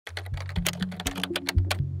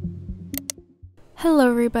Hello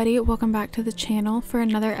everybody, welcome back to the channel for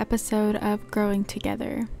another episode of Growing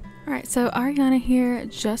Together. Alright, so Arianna here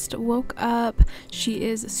just woke up. She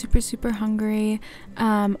is super hungry.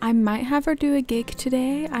 I might have her do a gig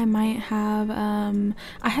today. I might have,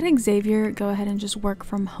 I had Xavier go ahead and just work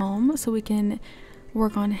from home so we can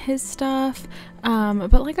work on his stuff.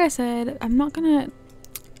 But like I said,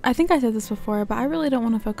 I think I said this before, but I really don't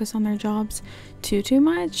want to focus on their jobs too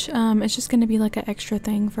much. It's just going to be like an extra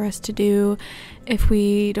thing for us to do if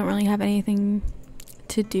we don't really have anything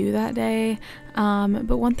to do that day.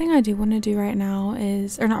 But one thing I do want to do right now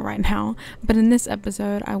is, or not right now, but in this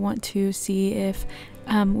episode, I want to see if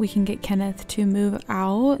we can get Kenneth to move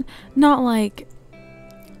out. Not like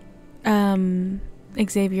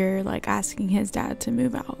Xavier like asking his dad to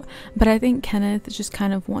move out, but I think Kenneth just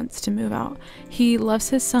kind of wants to move out. He loves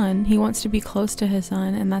his son, he wants to be close to his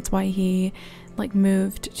son, and that's why he like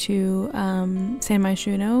moved to San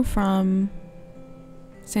Myshuno from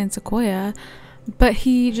San Sequoia, but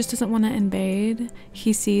he just doesn't want to invade.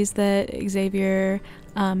 He sees that Xavier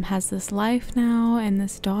has this life now and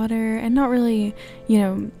this daughter, and not really, you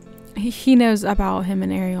know, he knows about him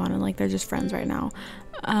and Arianna, like they're just friends right now.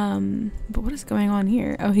 But what is going on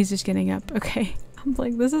here? Oh, he's just getting up. Okay. I'm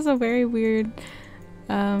like, this is a very weird,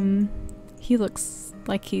 he looks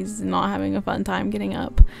like he's not having a fun time getting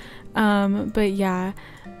up. But yeah,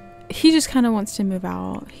 he just kind of wants to move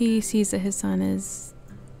out. He sees that his son is,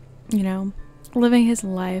 you know, living his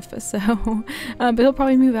life. So, but he'll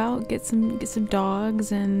probably move out, get some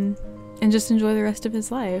dogs and just enjoy the rest of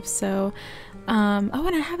his life. So, oh,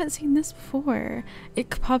 and I haven't seen this before. It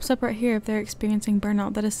pops up right here if they're experiencing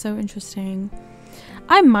burnout. That is so interesting.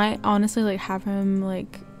 I might honestly like have him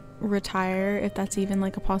like retire if that's even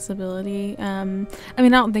like a possibility. I mean, I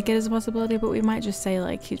don't think it is a possibility, but we might just say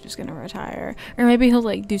like he's just gonna retire, or maybe he'll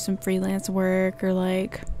like do some freelance work, or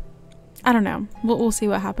like, I don't know. We'll see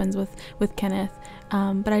what happens with Kenneth.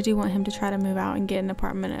 But I do want him to try to move out and get an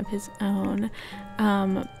apartment of his own.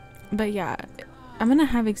 But yeah, I'm gonna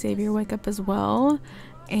have Xavier wake up as well,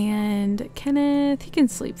 and Kenneth, he can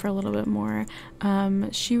sleep for a little bit more.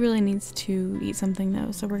 She really needs to eat something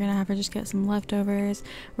though, so we're gonna have her just get some leftovers.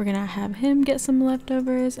 We're gonna have him get some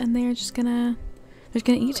leftovers, and they're gonna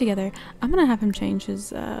eat together. I'm gonna have him change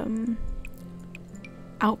his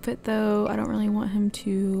outfit though. I don't really want him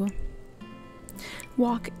to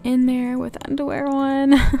walk in there with underwear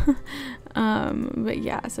on. But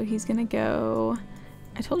yeah, so he's gonna go.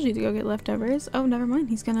 I told you to go get leftovers. Oh, never mind.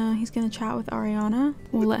 He's gonna chat with Arianna.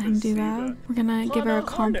 We'll let him do that. We're gonna give her a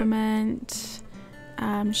compliment,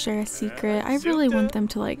 share a secret. I really want them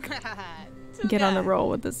to like get on the roll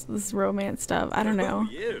with this romance stuff. I don't know.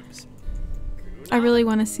 I really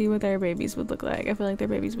want to see what their babies would look like. I feel like their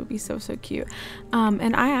babies would be so cute.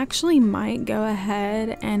 And I actually might go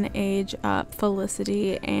ahead and age up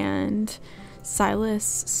Felicity and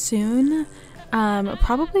Silas soon.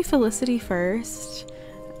 Probably Felicity first.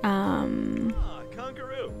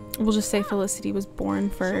 We'll just say Felicity was born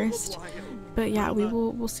first, but yeah,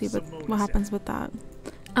 we'll see what happens with that.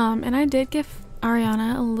 And I did give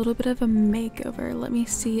Arianna a little bit of a makeover. Let me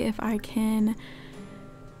see if I can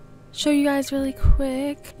show you guys really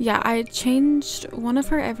quick. Yeah, I changed one of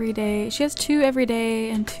her everyday. She has 2 everyday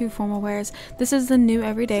and 2 formal wears. This is the new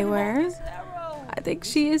everyday wear. I think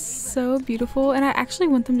she is so beautiful, and I actually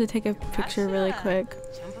want them to take a picture really quick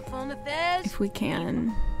if we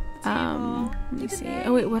can. Let me see.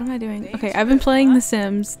 Oh wait, what am I doing? Okay, I've been playing The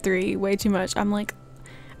Sims 3 way too much. I'm like,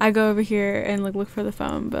 I go over here and like look for the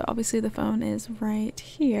phone, but obviously the phone is right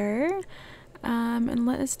here. And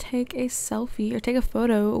let us take a selfie or take a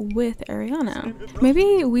photo with Arianna.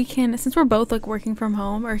 Maybe we can, since we're both like working from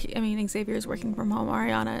home, or I mean Xavier is working from home,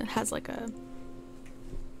 Arianna has like a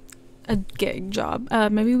gig job.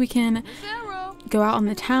 Maybe we can go out on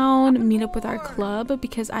the town, meet up with our club,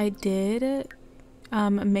 because I did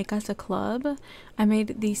make us a club. I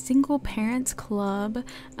made the single parents club.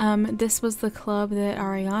 This was the club that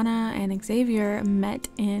Arianna and Xavier met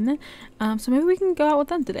in. So maybe we can go out with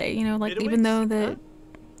them today, you know, like even though that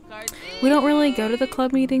we don't really go to the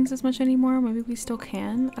club meetings as much anymore, maybe we still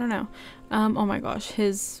can. I don't know. Oh my gosh,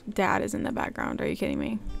 his dad is in the background. Are you kidding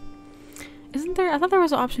me? Isn't there? I thought there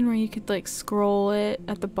was an option where you could like scroll it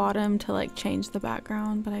at the bottom to like change the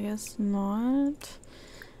background, but I guess not.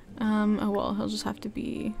 Oh well, he'll just have to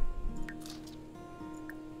be.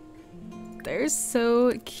 They're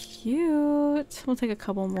so cute. We'll take a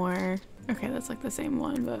couple more. Okay, that's like the same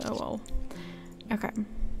one, but oh well. Okay.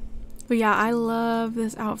 But yeah, I love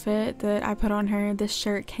this outfit that I put on her. This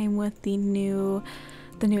shirt came with the new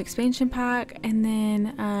expansion pack, and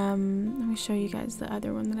then let me show you guys the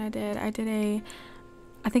other one that I did. I did a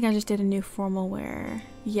I think I just did a new formal wear.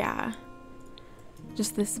 Yeah.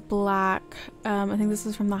 Just this black, I think this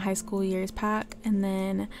is from the high school years pack, and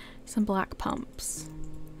then some black pumps.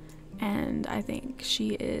 And I think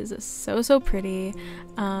she is so pretty.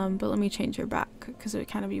 But let me change her back because it would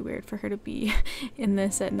kind of be weird for her to be in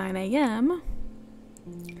this at 9 a.m.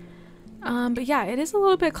 But yeah, it is a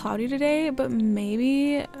little bit cloudy today, but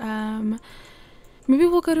maybe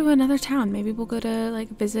we'll go to another town. Maybe we'll go to like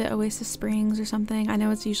visit Oasis Springs or something. I know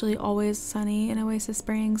it's usually always sunny in Oasis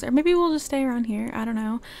Springs, or maybe we'll just stay around here. I don't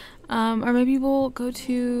know. Or maybe we'll go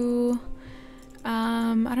to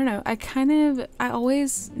I don't know. I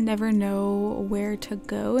always never know where to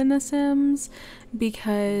go in The Sims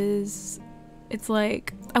because it's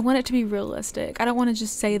like I want it to be realistic. I don't want to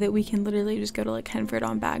just say that we can literally just go to like Henford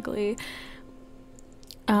on Bagley,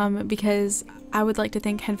 because I would like to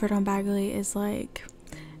think Henford on Bagley is like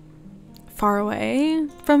far away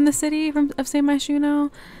from the city of St. Myshuno,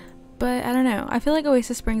 but I don't know. I feel like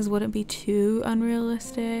Oasis Springs wouldn't be too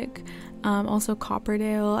unrealistic. Also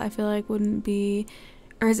Copperdale I feel like wouldn't be,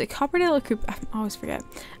 or is it Copperdale or I always forget.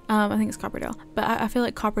 I think it's Copperdale, but I feel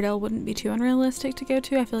like Copperdale wouldn't be too unrealistic to go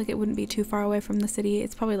to. I feel like it wouldn't be too far away from the city.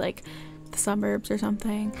 It's probably like the suburbs or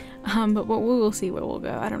something. But we will see where we'll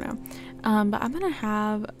go. I don't know. But I'm gonna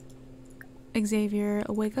have Xavier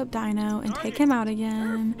wake up Dino and take him out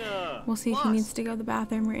again. We'll see if he needs to go to the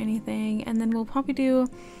bathroom or anything, and then we'll do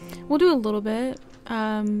a little bit.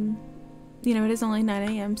 You know, it is only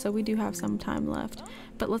 9 a.m. so we do have some time left,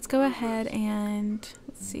 but let's go ahead and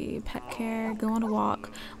let's see, pet care, go on a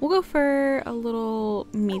walk. We'll go for a little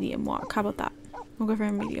medium walk. How about that? We'll go for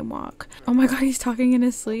a medium walk. Oh my god, he's talking in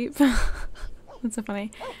his sleep. That's so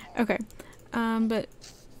funny. Okay, but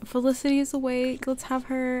Felicity is awake. Let's have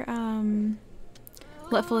her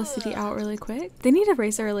let Felicity out really quick. They need to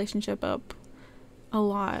raise their relationship up a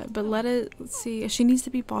lot, but let's see, she needs to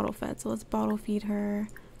be bottle fed, so let's bottle feed her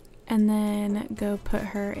and then go put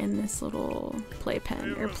her in this little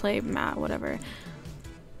playpen or play mat, whatever.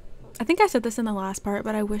 I think I said this in the last part,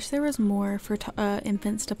 but I wish there was more for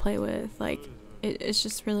infants to play with. Like, it's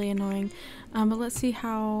just really annoying. But let's see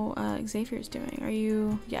how Xavier's doing. Are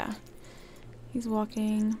you? Yeah, he's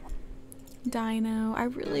walking. Dino, I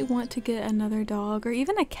really want to get another dog or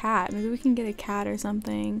even a cat. Maybe we can get a cat or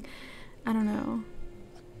something. I don't know.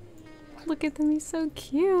 Look at them, he's so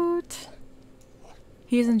cute.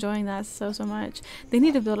 He's enjoying that so much. They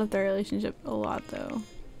need to build up their relationship a lot though.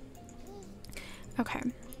 Okay.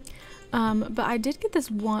 But I did get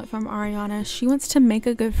this want from Arianna. She wants to make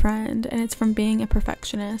a good friend, and it's from being a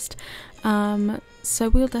perfectionist. So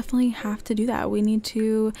we'll definitely have to do that. We need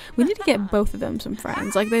to get both of them some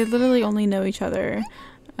friends. Like, they literally only know each other.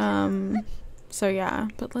 So yeah,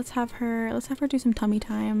 but let's have her do some tummy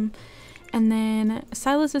time. And then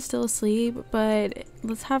Silas is still asleep, but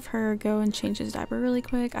let's have her go and change his diaper really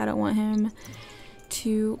quick. I don't want him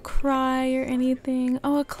to cry or anything.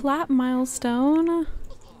 Oh, a clap milestone.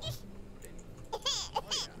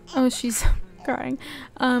 Oh, she's crying.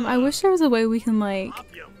 I wish there was a way we can like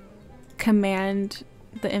command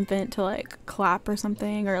the infant to like clap or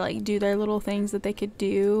something, or like do their little things that they could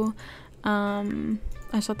do. I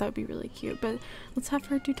just thought that would be really cute. But let's have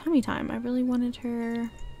her do tummy time. I really wanted her.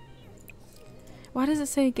 Why does it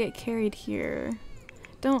say get carried here?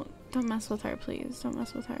 Don't mess with her, please. Don't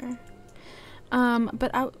mess with her.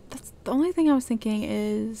 But that's the only thing I was thinking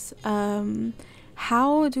is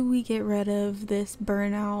how do we get rid of this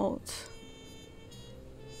burnout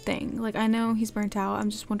thing? Like, I know he's burnt out.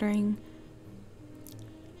 I'm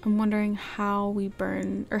wondering how we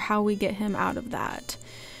get him out of that.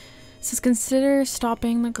 It says consider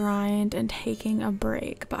stopping the grind and taking a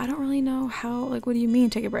break, but I don't really know how. Like, what do you mean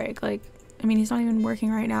take a break? Like, I mean, he's not even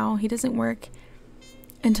working right now. He doesn't work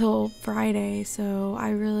until Friday, so I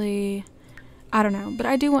don't know. But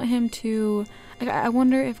I do want him to, like, I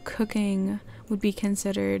wonder if cooking would be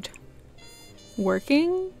considered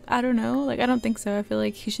working. I don't know. Like, I don't think so. I feel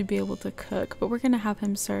like he should be able to cook, but we're gonna have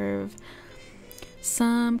him serve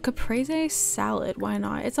some caprese salad. Why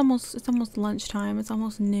not? It's almost lunchtime. It's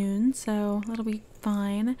almost noon, so that'll be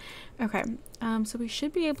fine. Okay, so we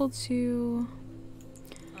should be able to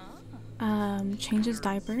change his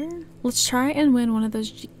diaper. Let's try and win one of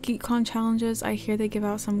those GeekCon challenges. I hear they give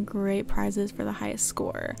out some great prizes for the highest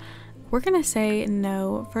score. We're gonna say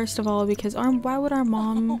no, first of all, because why would our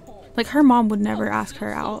mom, like, her mom would never ask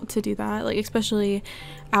her out to do that, like, especially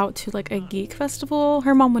out to like a geek festival.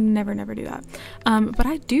 Her mom would never do that. But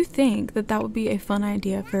I do think that would be a fun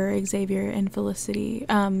idea for Xavier and Felicity,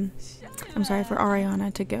 I'm sorry, for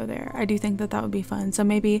Arianna to go there. I do think that would be fun. So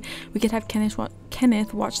maybe we could have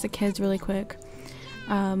Kenneth watch the kids really quick.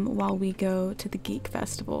 while we go to the Geek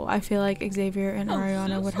Festival. I feel like Xavier and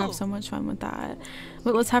Arianna would have so much fun with that.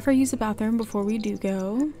 But let's have her use the bathroom before we do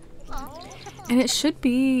go. And it should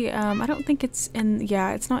be, I don't think it's in,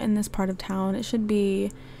 yeah, it's not in this part of town. It should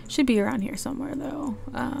be around here somewhere though.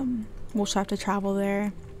 We'll just have to travel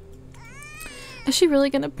there. Is she really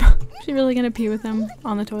gonna pee with him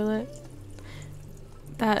on the toilet?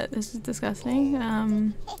 That is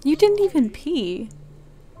disgusting. You didn't even pee.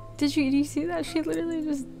 Did you see that? She literally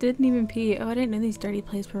just didn't even pee. Oh, I didn't know these dirty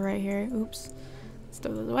plates were right here. Oops. Let's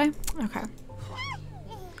throw those away. Okay.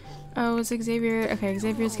 Oh, is Xavier? Okay,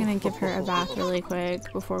 Xavier's gonna give her a bath really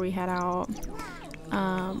quick before we head out.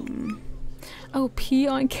 Oh, pee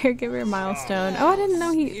on caregiver milestone. Oh, I didn't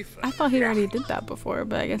know I thought he already did that before,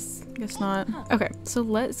 but I guess not. Okay, so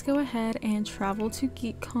let's go ahead and travel to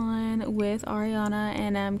GeekCon with Arianna,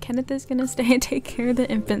 and Kenneth is gonna stay and take care of the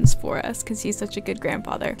infants for us because he's such a good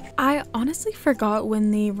grandfather. I honestly forgot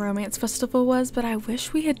when the romance festival was, but I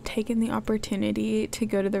wish we had taken the opportunity to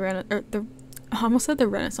go to I almost said the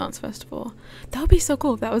Renaissance Festival. That would be so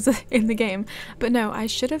cool if that was in the game. But no, I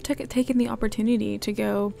should have taken the opportunity to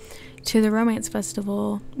go to the Romance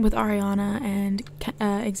Festival with Arianna and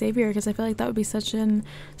Xavier, because I feel like that would be such a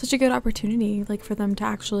good opportunity, like, for them to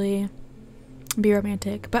actually be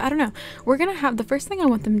romantic. But I don't know. We're gonna have, the first thing I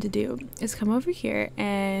want them to do is come over here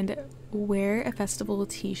and wear a festival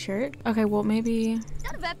t-shirt. Okay, well, maybe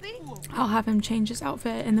I'll have him change his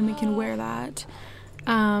outfit and then we can wear that.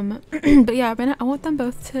 But yeah, I want them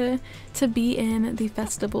both to be in the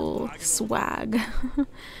festival swag.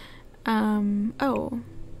 Oh,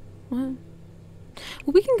 what? Well,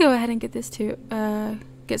 we can go ahead and get this too.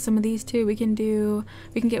 Get some of these too. We can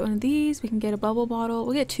get one of these. We can get a bubble bottle.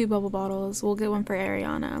 We'll get 2 bubble bottles. We'll get one for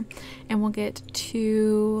Arianna, and we'll get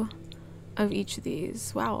 2 of each of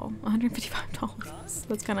these. Wow, $155.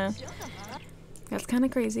 That's kind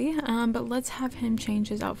of crazy. But let's have him change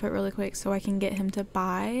his outfit really quick so I can get him to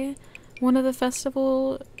buy one of the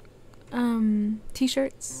festival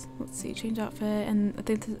t-shirts. Let's see, change outfit, and I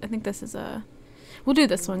think this is we'll do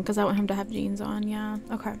this one because I want him to have jeans on. Yeah,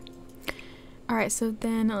 okay. All right, so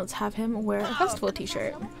then let's have him wear a festival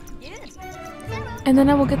t-shirt, and then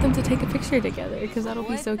I will get them to take a picture together because that'll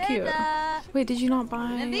be so cute. Wait, did you not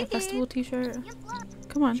buy a festival t-shirt?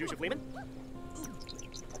 Come on.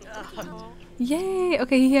 Yay!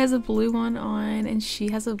 Okay, he has a blue one on and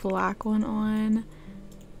she has a black one on.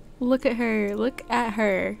 Look at her. Look at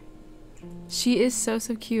her. She is so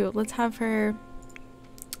cute. Let's have him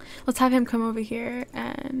come over here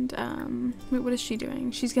and wait, what is she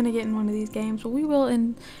doing? She's gonna get in one of these games. Well, we will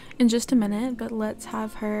in just a minute, but let's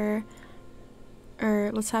have her,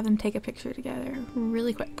 or let's have them take a picture together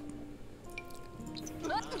really quick.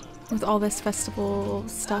 With all this festival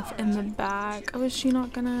stuff in the back. Oh, is she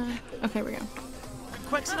not gonna? Okay, we go.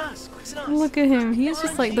 Look at him. He's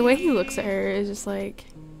just like, the way he looks at her is just like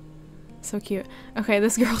so cute. Okay,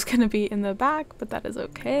 this girl's gonna be in the back, but that is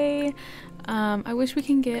okay. I wish we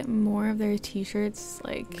can get more of their t-shirts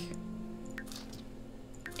like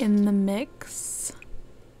in the mix.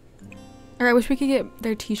 Or I wish we could get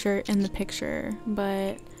their t-shirt in the picture,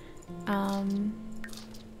 but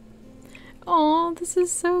oh, this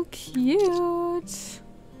is so cute.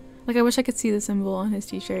 Like, I wish I could see the symbol on his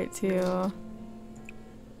t-shirt too.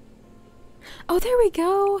 Oh, there we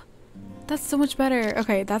go. That's so much better.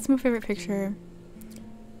 Okay, that's my favorite picture.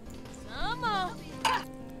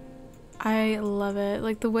 I love it.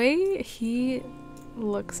 Like, the way he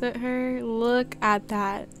looks at her. Look at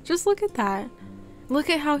that. Just look at that. Look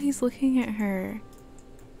at how he's looking at her.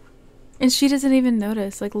 And she doesn't even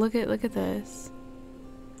notice. Like, look at this.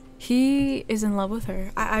 He is in love with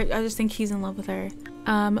her. I just think he's in love with her.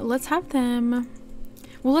 Let's have them.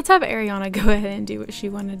 Well, let's have Arianna go ahead and do what she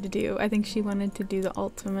wanted to do. I think she wanted to do the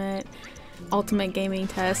ultimate gaming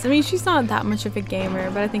test. I mean, she's not that much of a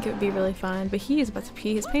gamer, but I think it would be really fun. But he is about to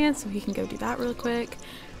pee his pants, so he can go do that real quick.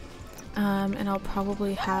 And I'll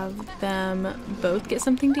probably have them both get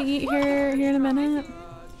something to eat here in a minute.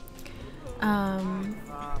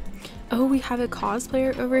 Oh, we have a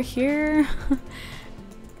cosplayer over here.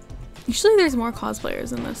 Usually there's more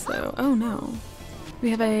cosplayers in this though. Oh no. We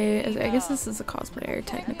have I guess this is a cosplayer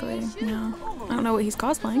technically. No. I don't know what he's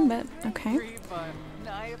cosplaying, but okay.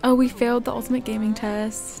 Oh, we failed the ultimate gaming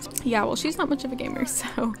test. Yeah, well, she's not much of a gamer,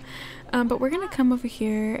 so. But we're gonna come over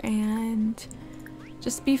here and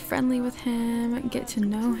just be friendly with him, get to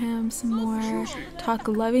know him some more, talk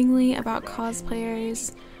lovingly about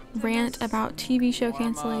cosplayers, rant about TV show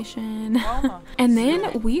cancellation. And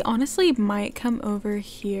then we honestly might come over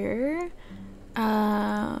here.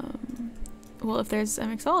 Well, if there's a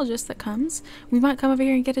mixologist that comes, we might come over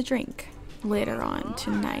here and get a drink. later on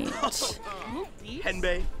tonight.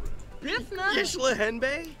 Henbei. Yishla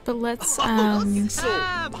Henbei? But let's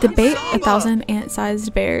debate 1,000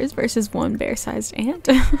 ant-sized bears versus 1 bear-sized ant.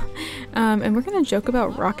 And we're gonna joke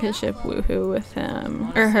about rocket ship woohoo with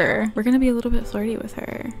him or her. We're gonna be a little bit flirty with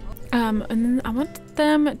her. And then I want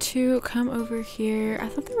them to come over here. I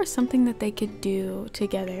thought there was something that they could do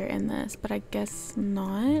together in this, but I guess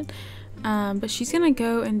not. But she's gonna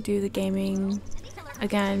go and do the gaming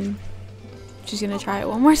again. She's gonna try it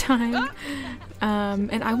one more time.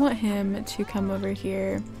 And I want him to come over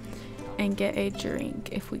here and get a drink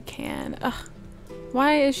if we can. Ugh.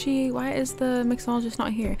 Why is the mixologist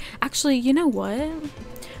not here? Actually, you know what?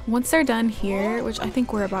 Once they're done here, which I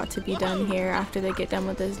think we're about to be done here after they get done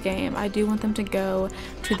with this game, I do want them to go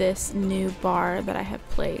to this new bar that I have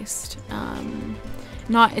placed.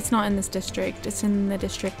 It's not in this district, it's in the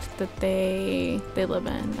district that they live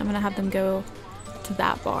in. I'm gonna have them go to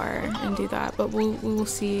that bar and do that, but we will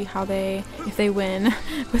see how if they win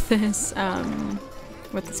with this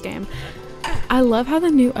game. I love how the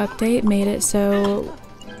new update made it so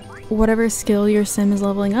whatever skill your sim is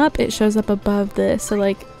leveling up, it shows up above this, so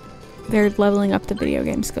like they're leveling up the video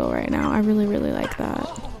game skill right now. I really like that.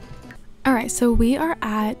 Alright, so we are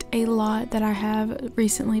at a lot that I have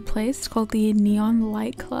recently placed called the Neon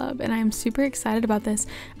Light Club, and I'm super excited about this.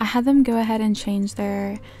 I had them go ahead and change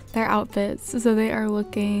their outfits so they are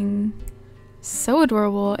looking so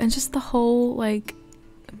adorable, and just the whole like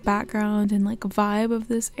background and like vibe of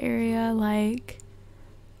this area, like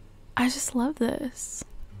I just love this.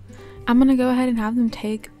 I'm gonna go ahead and have them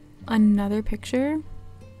take another picture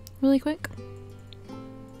really quick.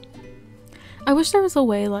 I wish there was a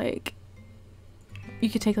way like you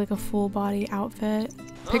could take like a full body outfit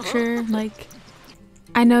picture. Like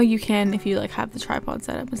I know you can if you like have the tripod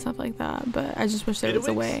set up and stuff like that, but I just wish there was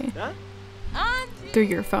a way through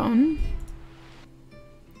your phone.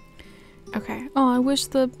 Okay. Oh, I wish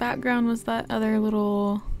the background was that other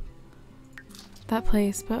little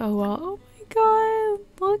place, but oh well. Oh my god,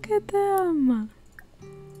 look at them.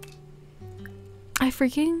 I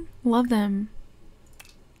freaking love them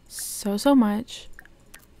so much.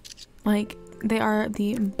 Like they are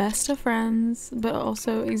the best of friends, but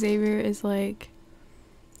also Xavier is like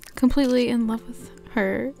completely in love with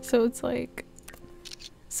her, so it's like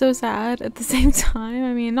so sad at the same time.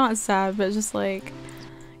 I mean, not sad, but just like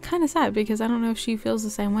kind of sad because I don't know if she feels the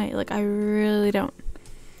same way. Like I really don't.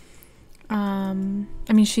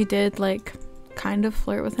 I mean, she did like kind of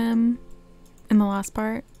flirt with him in the last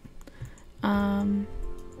part, but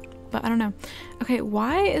I don't know. Okay,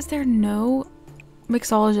 why is there no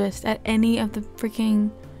mixologist at any of the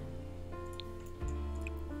freaking...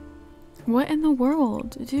 What in the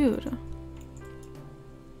world, dude?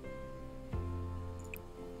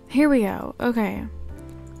 Here we go. Okay,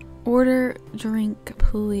 order drink,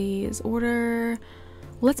 please.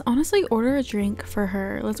 Let's honestly order a drink for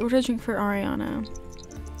her. Let's order a drink for Arianna.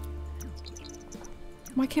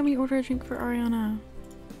 Why can't we order a drink for Arianna?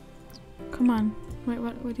 Come on. Wait,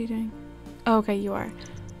 what are you doing? Oh, okay, you are.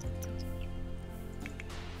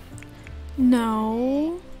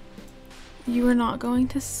 No, you are not going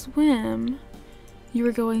to swim. You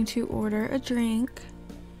are going to order a drink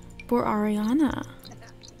for Arianna.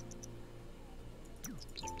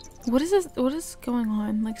 What is this? What is going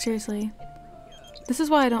on? Like, seriously. This is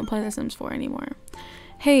why I don't play The Sims 4 anymore.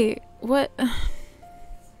 Hey, what?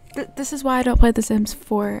 This is why I don't play The Sims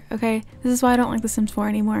 4, okay? This is why I don't like The Sims 4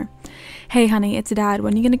 anymore. Hey, honey, it's Dad.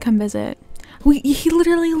 When are you gonna come visit? He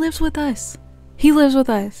literally lives with us. He lives with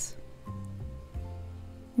us.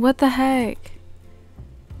 What the heck?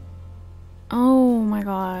 Oh my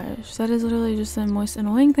gosh. That is literally just the most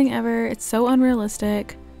annoying thing ever. It's so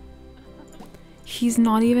unrealistic. He's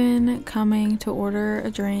not even coming to order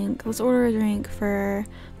a drink. Let's order a drink for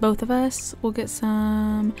both of us. We'll get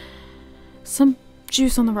some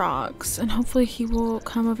juice on the rocks, and hopefully he will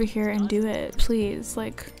come over here and do it, please.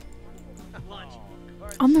 Like,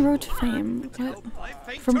 on the road to fame. What?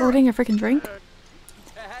 From ordering a freaking drink?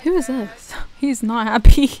 Who is this? He's not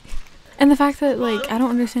happy. And the fact that, like, I don't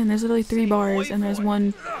understand. There's literally 3 bars and there's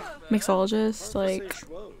 1 mixologist. Like,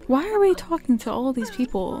 why are we talking to all of these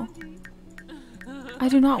people? I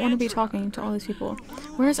do not want to be talking to all these people.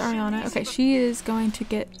 Where's Arianna? Okay, she is going to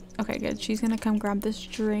get... Okay, good. She's gonna come grab this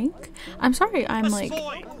drink. I'm sorry, I'm like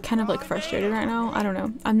kind of like frustrated right now. I don't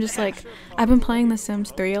know. I'm just like, I've been playing The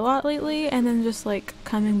Sims 3 a lot lately, and then just like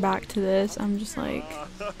coming back to this, I'm just like,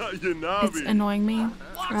 it's annoying me.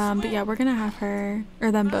 But yeah, we're gonna have her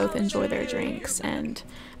or them both enjoy their drinks, and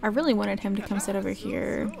I really wanted him to come sit over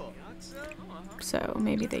here. So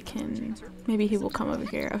maybe he will come over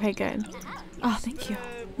here. Okay, good. Oh, thank you.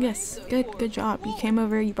 Yes, good job. You came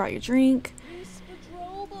over, you brought your drink.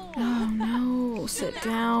 Oh no, sit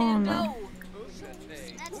down.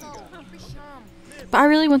 But I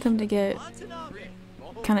really want them to get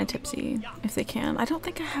kind of tipsy if they can. I don't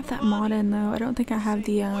think I have that mod in though. I don't think I have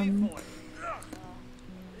the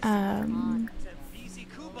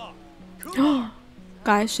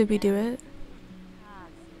guys, should we do it?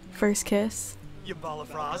 First kiss.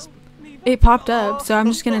 It popped up, so I'm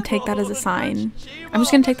just gonna take that as a sign. I'm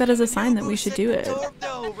just gonna take that as a sign that we should do it.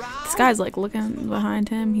 This guy's like looking behind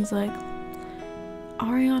him. He's like,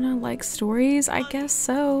 Arianna likes stories? I guess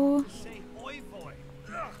so.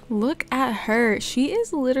 Look at her. She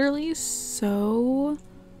is literally so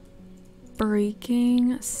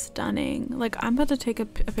freaking stunning. Like, I'm about to take a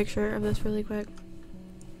picture of this really quick.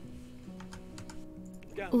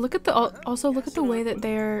 Look at the also look at the way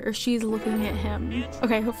that she's looking at him.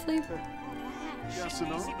 Okay, hopefully.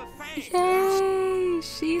 Yay!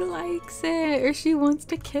 She likes it, or she wants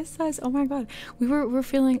to kiss us. Oh my god, we're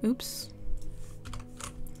feeling. Oops.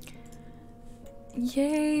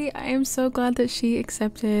 Yay! I am so glad that she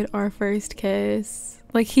accepted our first kiss.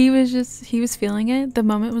 Like, he was feeling it. The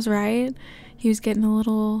moment was right. He was getting a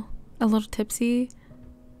little tipsy.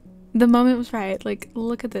 The moment was right. Like,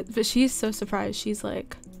 look at this. But she's so surprised. She's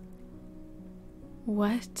like,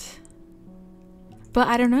 what? But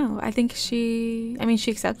I don't know. I think she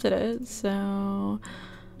accepted it. So,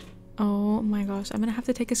 oh my gosh. I'm gonna have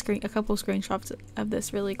to take a couple screenshots of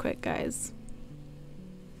this really quick, guys.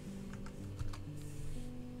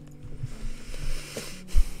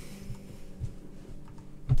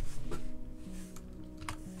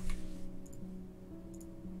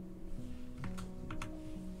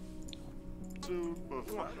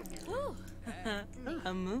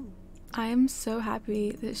 I am so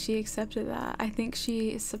happy that she accepted that. I think she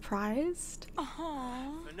is surprised.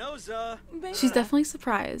 She's definitely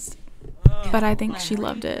surprised, but I think she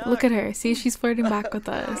loved it. Look at her. See, she's flirting back with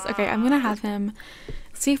us. Okay, I'm gonna have him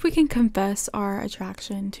see if we can confess our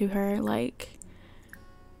attraction to her. Like,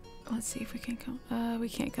 let's see if we can we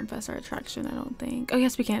can't confess our attraction, I don't think. Oh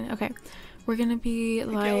yes, we can. Okay, we're gonna be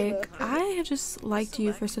like, I have just liked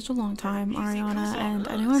you for such a long time, Arianna, and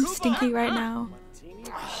I know I'm stinky right now.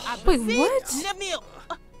 Wait, what?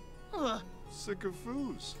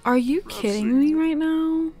 Are you kidding me right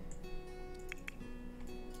now?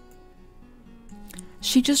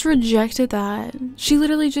 She just rejected that. She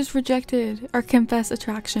literally just rejected our confess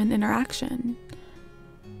attraction interaction.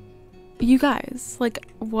 You guys, like,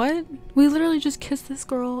 what? We literally just kissed this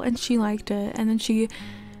girl and she liked it, and then she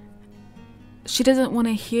doesn't want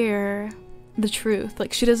to hear the truth.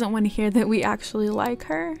 Like, she doesn't want to hear that we actually like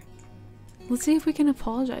her. Let's see if we can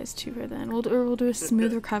apologize to her then. We'll do a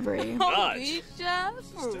smooth recovery.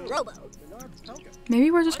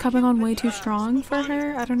 Maybe we're just coming on way too strong for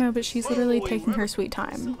her. I don't know, but she's literally taking her sweet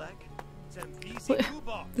time.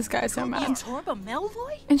 This guy's so mad.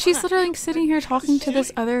 And she's literally sitting here talking to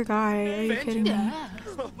this other guy. Are you kidding me?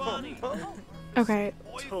 Okay.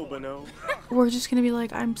 We're just gonna be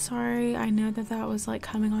like, I'm sorry. I know that was like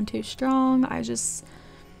coming on too strong.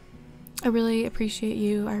 I really appreciate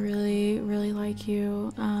you. I really like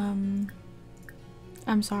you. I'm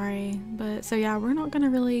sorry. But so yeah, we're not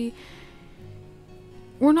gonna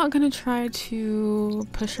try to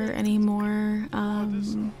push her anymore.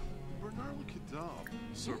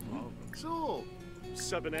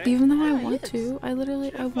 Even though I want to. I want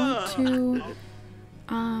to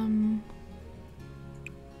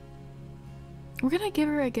we're gonna give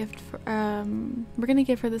her a gift for, we're gonna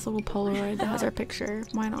give her this little Polaroid that has our picture.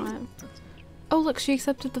 Why not? Oh look, she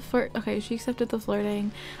accepted the flirt. Okay, she accepted the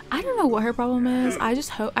flirting. I don't know what her problem is. I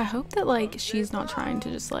hope that like she's not trying to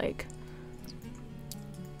just like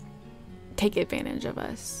take advantage of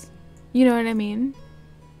us. You know what I mean?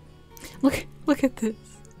 Look at this.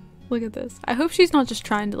 Look at this. I hope she's not just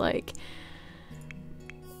trying to like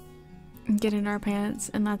get in our pants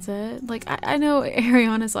and that's it. Like, I know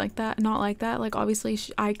Arianna's like that, not like that. Like, obviously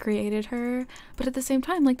I created her, but at the same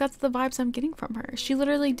time, like, that's the vibes I'm getting from her. She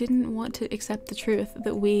literally didn't want to accept the truth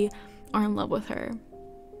that we are in love with her.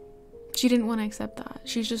 She didn't want to accept that.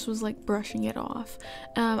 She just was like brushing it off.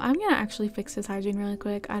 I'm gonna actually fix his hygiene really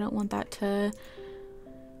quick. I don't want that to,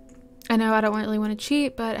 I know I don't really want to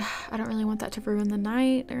cheat, but I don't really want that to ruin the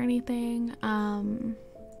night or anything.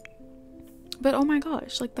 But oh my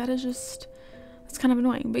gosh, like, that is just, that's kind of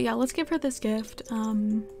annoying. But yeah, let's give her this gift. We're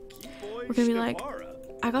gonna be like,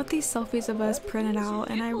 I got these selfies of us printed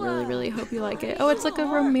out and I really hope you like it. Oh, it's like a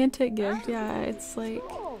romantic gift. Yeah, it's like,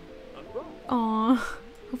 aw,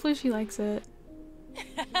 hopefully she likes it.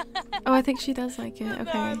 Oh, I think she does like it.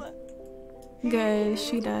 Okay. Good,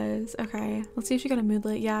 she does. Okay, let's see if she got a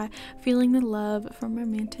moodlet. Yeah, feeling the love from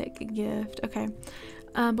romantic gift. Okay,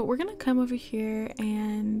 but we're gonna come over here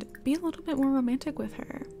and be a little bit more romantic with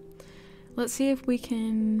her. Let's see if we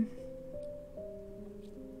can.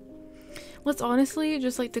 Let's honestly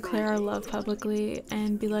just like declare our love publicly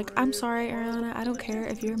and be like, I'm sorry, Arianna, I don't care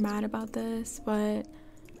if you're mad about this, but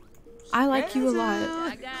I like you a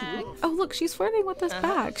lot. Oh, look, she's flirting with us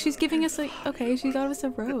back. She's giving us like, okay, she got us a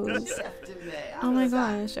rose. Oh my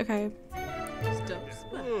gosh, okay.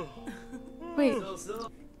 Wait.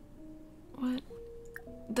 What?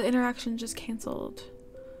 The interaction just canceled.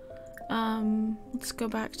 Let's go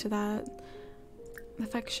back to that.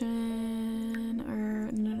 Affection, or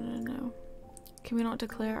no. Can we not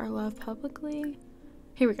declare our love publicly?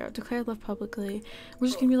 Here we go, declare love publicly. We're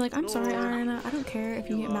just gonna be like, I'm sorry, Arianna, I don't care if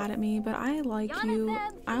you get mad at me, but I like you.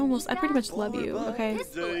 I pretty much love you, okay?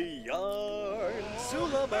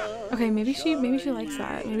 Okay, maybe she likes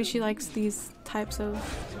that. Maybe she likes these types of.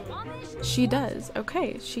 She does.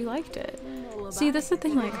 Okay, she liked it. See, that's the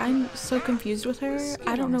thing, like, I'm so confused with her.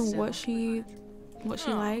 I don't know what she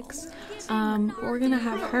likes. We're gonna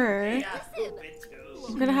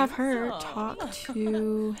have her talk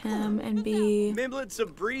to him and be. Let's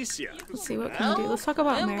see, what can we do? Let's talk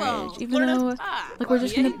about marriage, even though, like, we're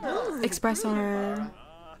just gonna express our.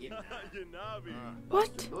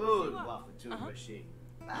 What?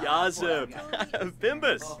 Yazib,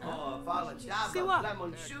 Bimbus.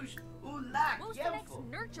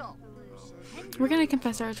 We're gonna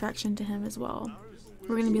confess our attraction to him as well.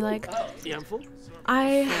 We're gonna be like,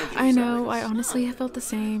 I know, I honestly have felt the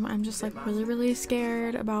same. I'm just like really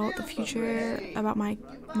scared about the future, about my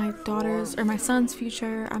daughter's or my son's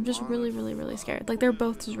future. I'm just really scared. Like, they're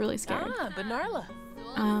both just really scared.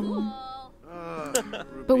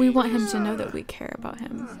 But we want him to know that we care about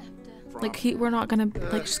him. Like, we're not gonna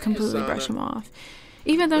like just completely brush him off.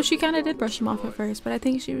 Even though she kind of did brush him off at first, but I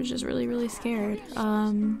think she was just really scared.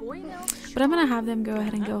 But I'm gonna have them go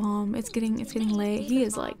ahead and go home. It's getting late. He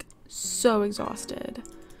is like so exhausted.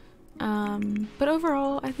 But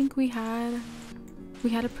overall, I think we had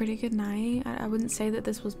a pretty good night. I wouldn't say that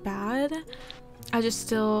this was bad. I just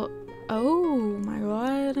still. Oh my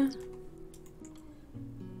god.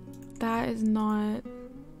 That is not.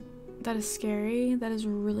 That is scary. That is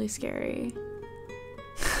really scary.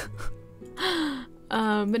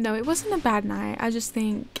 But no, it wasn't a bad night. I just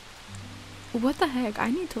think, what the heck? I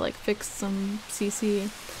need to like fix some CC.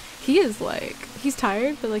 He is like, he's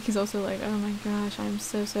tired, but like he's also like, oh my gosh, I'm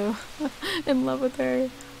so in love with her.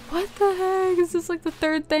 What the heck? Is this like the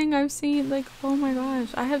third thing I've seen? Like, oh my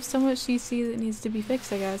gosh, I have so much CC that needs to be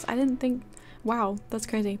fixed, I guess. I didn't think, wow, that's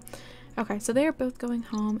crazy. Okay, so they are both going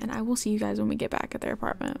home, and I will see you guys when we get back at their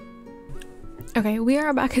apartment. Okay, we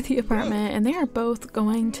are back at the apartment, and they are both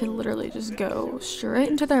going to literally just go straight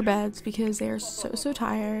into their beds because they are so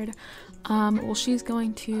tired. Well, she's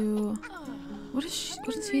going to. What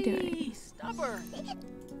is he doing?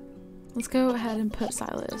 Let's go ahead and put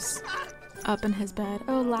Silas up in his bed.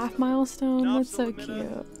 Oh, laugh milestone. That's so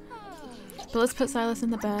cute. But let's put Silas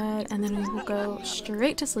in the bed, and then we will go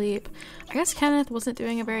straight to sleep. I guess Kenneth wasn't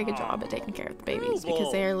doing a very good job at taking care of the babies because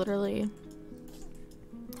they are literally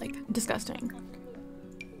like disgusting.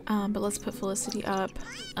 But let's put Felicity up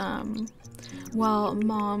while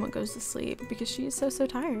Mom goes to sleep because she is so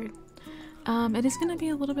tired. It is gonna be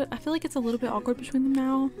a little bit, I feel like it's a little bit awkward between them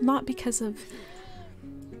now, not because of,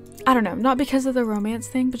 I don't know, not because of the romance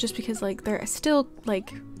thing, but just because like they're still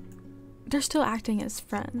acting as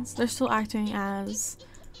friends. They're still acting as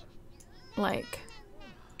like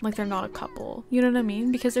they're not a couple, you know what I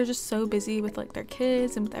mean? Because they're just so busy with like their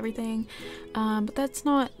kids and with everything. But that's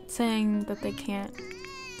not saying that they can't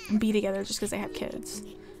be together just because they have kids.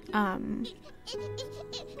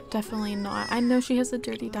 Definitely not. I know she has a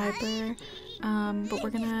dirty diaper, but we're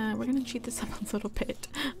gonna cheat this up a little bit.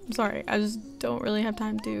 I'm sorry, I just don't really have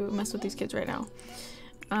time to mess with these kids right now.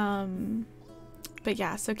 But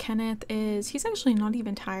yeah, so Kenneth he's actually not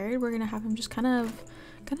even tired. We're gonna have him just kind of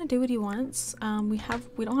do what he wants. We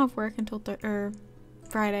don't have work until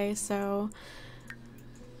Friday, so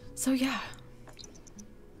yeah.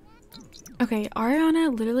 Okay,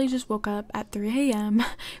 Arianna literally just woke up at 3 a.m.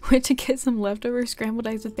 went to get some leftover scrambled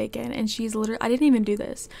eggs with bacon, and she's literally, I didn't even do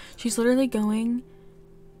this. She's literally going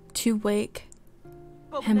to wake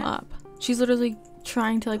him up. She's literally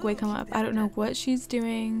trying to like wake him up. I don't know what she's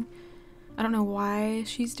doing. I don't know why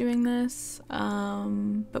she's doing this.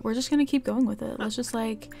 But we're just gonna keep going with it. Let's just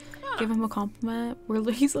like give him a compliment.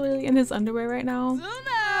 He's literally in his underwear right now.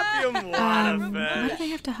 Why do they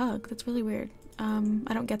have to hug? That's really weird.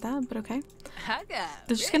 I don't get that, but okay.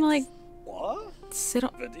 They're just gonna like sit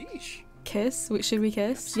on. kiss? Should we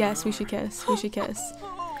kiss? Yes, we should kiss. We should kiss.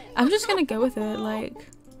 I'm just gonna go with it. Like,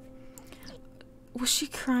 was she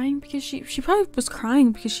crying because she probably was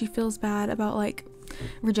crying because she feels bad about like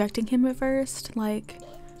rejecting him at first. Like,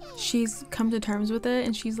 she's come to terms with it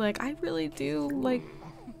and she's like, I really do like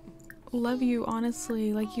love you,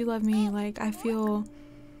 honestly, like you love me, like I feel.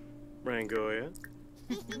 Rangoya.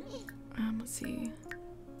 Let's see,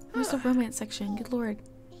 where's the romance section? Good lord,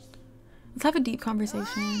 let's have a deep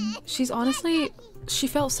conversation. She's honestly, she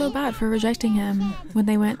felt so bad for rejecting him when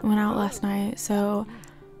they went out last night, so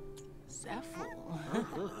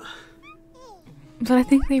but I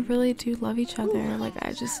think they really do love each other, like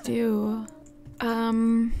I just do.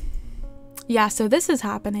 Yeah, so this is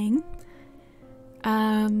happening.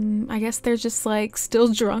 I guess they're just like still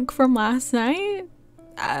drunk from last night.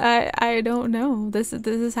 I don't know. This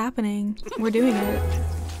is happening. We're doing it.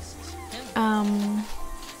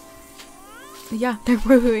 Yeah, they're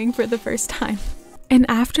woohooing for the first time. And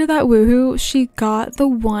after that woohoo, she got the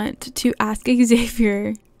want to ask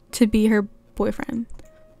Xavier to be her boyfriend.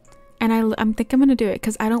 And I think I'm gonna do it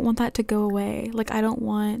because I don't want that to go away. Like, I don't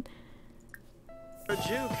want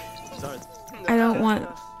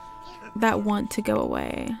that want to go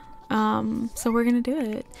away. So we're gonna do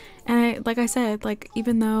it. And like I said, like,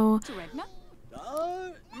 even though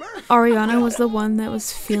Arianna was the one that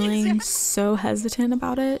was feeling so hesitant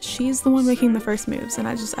about it, she's the one making the first moves, and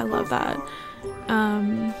I love that.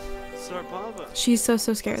 She's so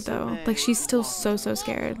scared though. Like, she's still so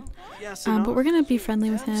scared. But we're gonna be friendly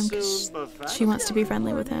with him because she wants to be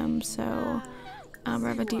friendly with him. So we're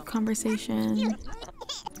having a deep conversation.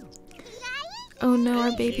 Oh no,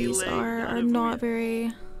 our babies are not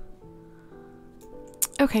very...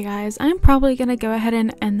 Okay guys, I'm probably gonna go ahead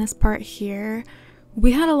and end this part here.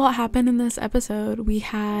 We had a lot happen in this episode. We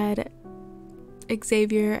had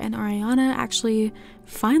Xavier and Arianna actually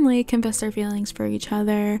finally confess their feelings for each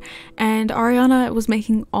other, and Arianna was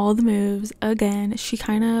making all the moves again. She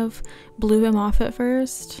kind of blew him off at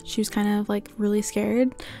first. She was kind of like really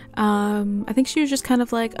scared. I think she was just kind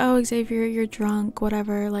of like, oh Xavier, you're drunk,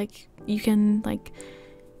 whatever, like you can, like,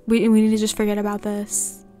 we need to just forget about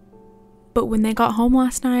this. But when they got home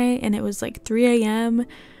last night and it was like 3 a.m,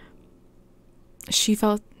 she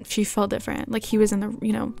felt different. Like, he was in the,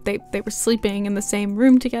 you know, they were sleeping in the same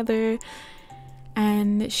room together,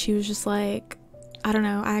 and she was just like, I don't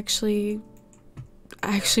know, I actually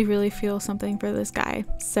really feel something for this guy.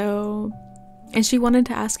 So, and she wanted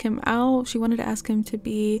to ask him out. She wanted to ask him to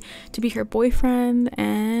be her boyfriend,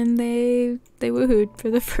 and they woohooed for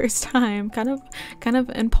the first time, kind of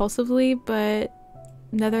impulsively, but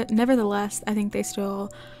nevertheless, I think they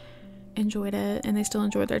still enjoyed it, and they still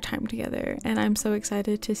enjoyed their time together, and I'm so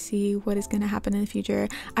excited to see what is going to happen in the future.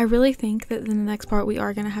 I really think that in the next part we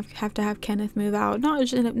are going to have to have Kenneth move out,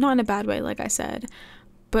 not in a bad way, like I said,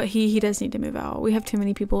 but he does need to move out. We have too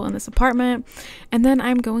many people in this apartment. And then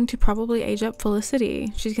I'm going to probably age up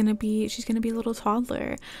Felicity. She's gonna be a little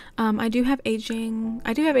toddler. I do have aging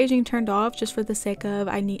turned off just for the sake of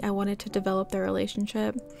I wanted to develop their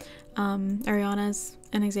relationship, Arianna's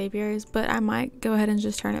and Xavier's, but I might go ahead and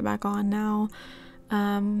just turn it back on now.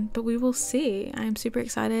 But we will see. I'm super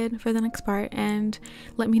excited for the next part, and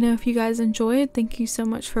let me know if you guys enjoyed. Thank you so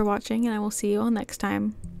much for watching, and I will see you all next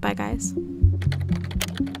time. Bye guys.